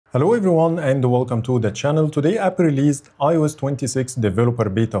Hello everyone and welcome to the channel. Today Apple released iOS 26 Developer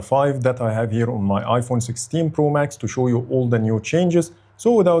Beta 5 that I have here on my iPhone 16 Pro Max to show you all the new changes.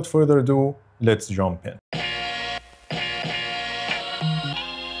 So without further ado, let's jump in.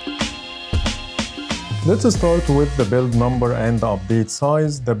 Let's start with the build number and the update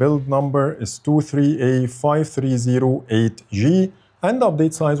size. The build number is 23A5308G and the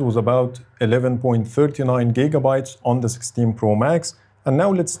update size was about 11.39 gigabytes on the 16 Pro Max. And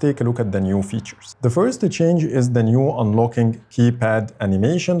now let's take a look at the new features. The first change is the new unlocking keypad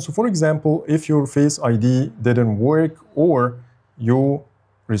animation. So for example, if your Face ID didn't work or you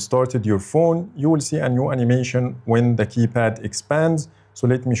restarted your phone, you will see a new animation when the keypad expands. So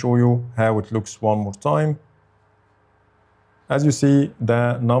let me show you how it looks one more time. As you see,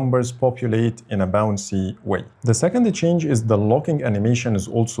 the numbers populate in a bouncy way. The second change is the locking animation is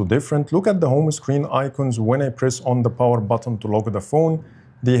also different. Look at the home screen icons. When I press on the power button to lock the phone,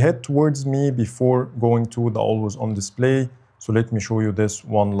 they head towards me before going to the always on display. So let me show you this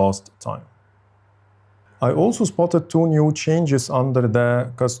one last time. I also spotted two new changes under the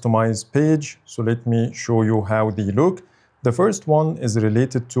customize page. So let me show you how they look. The first one is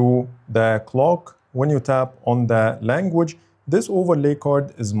related to the clock. When you tap on the language, this overlay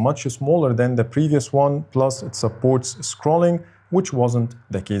card is much smaller than the previous one, plus it supports scrolling, which wasn't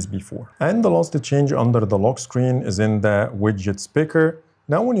the case before. And the last change under the lock screen is in the widgets picker.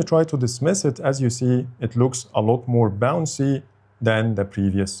 Now when you try to dismiss it, as you see, it looks a lot more bouncy than the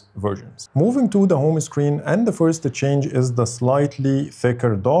previous versions. Moving to the home screen, and the first change is the slightly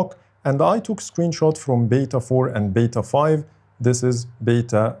thicker dock. And I took screenshot from Beta 4 and Beta 5. This is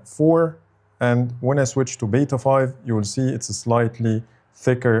Beta 4. And when I switch to Beta 5, you will see it's slightly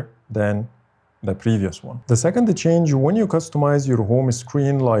thicker than the previous one. The second change, when you customize your home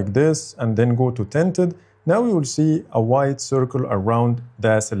screen like this and then go to tinted, now you will see a white circle around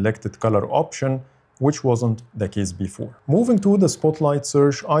the selected color option, which wasn't the case before. Moving to the spotlight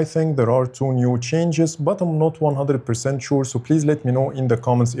search, I think there are two new changes, but I'm not 100% sure, so please let me know in the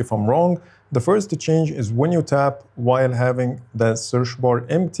comments if I'm wrong. The first change is when you tap while having the search bar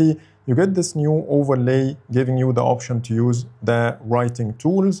empty, you get this new overlay giving you the option to use the writing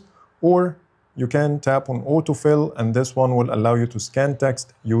tools, or you can tap on autofill and this one will allow you to scan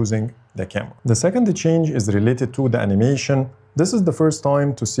text using the camera. The second change is related to the animation. This is the first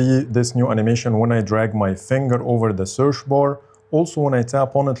time to see this new animation when I drag my finger over the search bar. Also, when I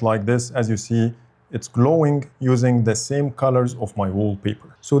tap on it like this, as you see, it's glowing using the same colors of my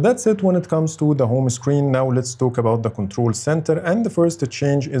wallpaper. So that's it when it comes to the home screen. Now let's talk about the control center. And the first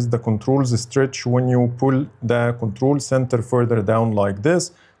change is the controls stretch when you pull the control center further down like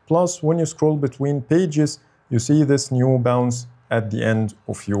this. Plus, when you scroll between pages, you see this new bounce at the end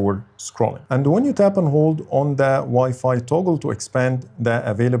of your scrolling. And when you tap and hold on the Wi-Fi toggle to expand the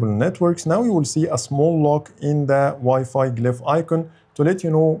available networks, now you will see a small lock in the Wi-Fi glyph icon to let you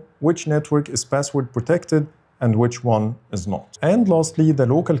know which network is password protected and which one is not. And lastly, the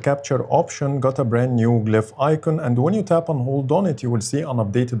local capture option got a brand new glyph icon, and when you tap and hold on it, you will see an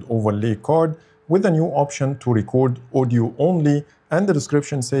updated overlay card with a new option to record audio only, and the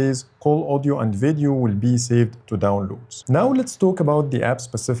description says call audio and video will be saved to downloads. Now let's talk about the app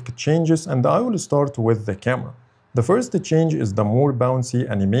specific changes, and I will start with the camera. The first change is the more bouncy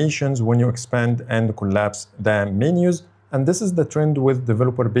animations when you expand and collapse the menus, and this is the trend with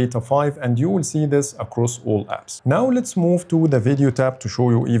Developer Beta 5, and you will see this across all apps. Now let's move to the video tab to show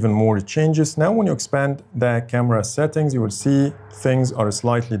you even more changes. Now when you expand the camera settings, you will see things are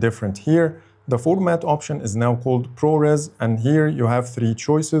slightly different here. The format option is now called ProRes, and here you have three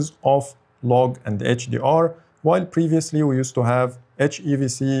choices: off, log, and HDR, while previously we used to have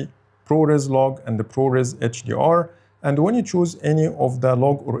HEVC, ProRes log, and the ProRes HDR. And when you choose any of the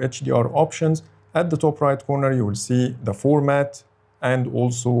log or HDR options, at the top right corner you will see the format and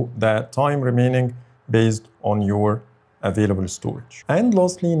also the time remaining based on your available storage. And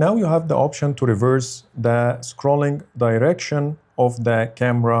lastly, now you have the option to reverse the scrolling direction of the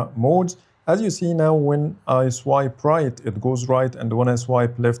camera modes. As you see now, when I swipe right, it goes right, and when I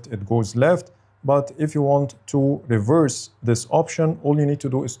swipe left, it goes left. But if you want to reverse this option, all you need to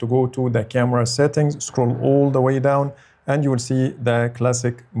do is to go to the camera settings, scroll all the way down, and you will see the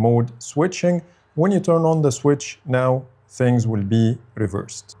classic mode switching. When you turn on the switch, now things will be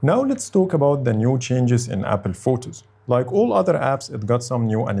reversed. Now let's talk about the new changes in Apple Photos. Like all other apps, it got some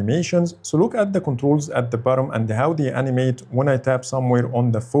new animations. So look at the controls at the bottom and how they animate when I tap somewhere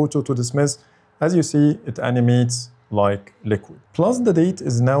on the photo to dismiss. As you see, it animates like liquid. Plus the date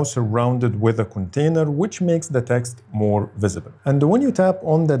is now surrounded with a container, which makes the text more visible. And when you tap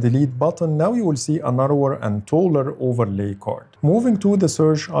on the delete button, now you will see a narrower and taller overlay card. Moving to the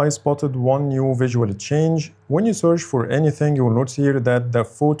search, I spotted one new visual change. When you search for anything, you will notice here that the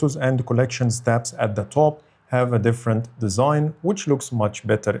photos and collections tabs at the top have a different design, which looks much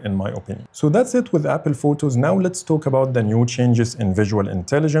better in my opinion. So that's it with Apple Photos. Now let's talk about the new changes in visual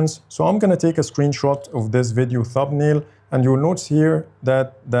intelligence. So I'm gonna take a screenshot of this video thumbnail, and you'll notice here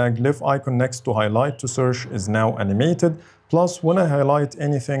that the glyph icon next to highlight to search is now animated. Plus, when I highlight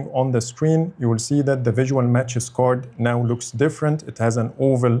anything on the screen, you will see that the visual matches card now looks different. It has an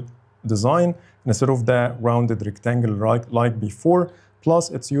oval design instead of the rounded rectangle like before.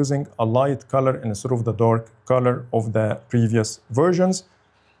 Plus, it's using a light color instead of the dark color of the previous versions.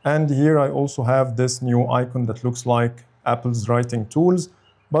 And here I also have this new icon that looks like Apple's writing tools,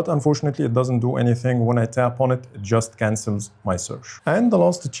 but unfortunately it doesn't do anything. When I tap on it, it just cancels my search. And the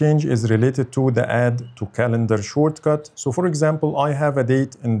last change is related to the add to calendar shortcut. So for example, I have a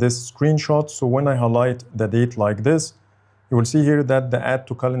date in this screenshot. So when I highlight the date like this, you will see here that the add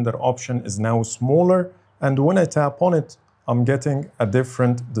to calendar option is now smaller. And when I tap on it, I'm getting a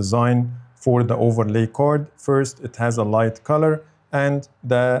different design for the overlay card. First, it has a light color and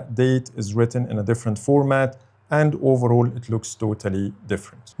the date is written in a different format, and overall it looks totally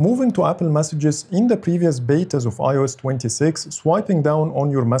different. Moving to Apple Messages, in the previous betas of iOS 26, swiping down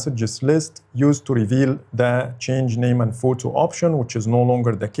on your messages list used to reveal the change name and photo option, which is no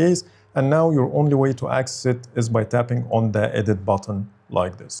longer the case, and now your only way to access it is by tapping on the edit button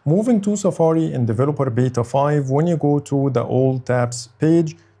like this. Moving to Safari in Developer Beta 5, when you go to the All Tabs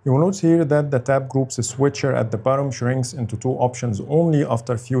page, you will notice here that the tab groups switcher at the bottom shrinks into 2 options only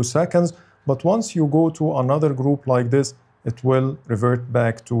after a few seconds, but once you go to another group like this, it will revert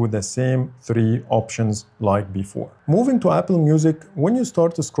back to the same 3 options like before. Moving to Apple Music, when you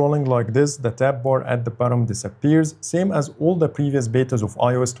start scrolling like this, the tab bar at the bottom disappears, same as all the previous betas of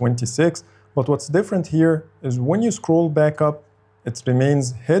iOS 26, but what's different here is when you scroll back up, it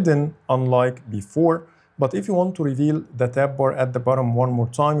remains hidden unlike before. But if you want to reveal the tab bar at the bottom one more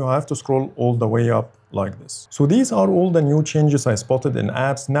time, you have to scroll all the way up like this. So these are all the new changes I spotted in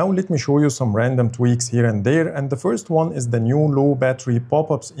apps. Now let me show you some random tweaks here and there. And the first one is the new low battery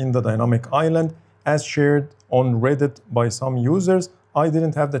pop-ups in the dynamic island, as shared on Reddit by some users. I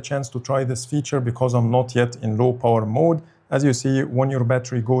didn't have the chance to try this feature because I'm not yet in low power mode. As you see, when your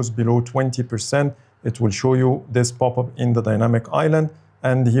battery goes below 20%, it will show you this pop-up in the dynamic island,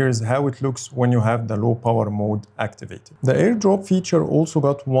 and here's how it looks when you have the low power mode activated. The airdrop feature also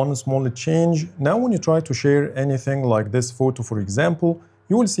got one small change. Now when you try to share anything like this photo, for example,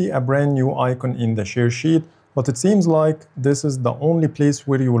 you will see a brand new icon in the share sheet, but it seems like this is the only place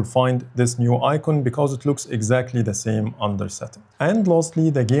where you will find this new icon because it looks exactly the same under setting. And lastly,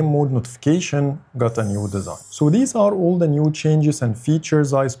 the game mode notification got a new design. So these are all the new changes and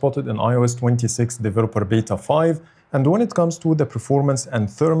features I spotted in iOS 26 Developer Beta 5. And when it comes to the performance and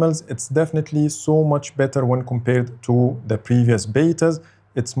thermals, it's definitely so much better when compared to the previous betas.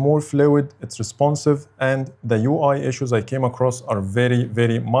 It's more fluid, it's responsive, and the UI issues I came across are very,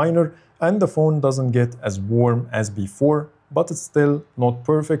 very minor, and the phone doesn't get as warm as before, but it's still not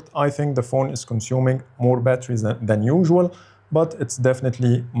perfect. I think the phone is consuming more batteries than usual, but it's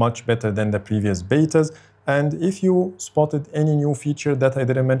definitely much better than the previous betas. And if you spotted any new feature that I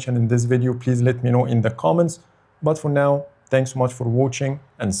didn't mention in this video, please let me know in the comments. But for now, thanks so much for watching,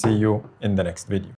 and see you in the next video.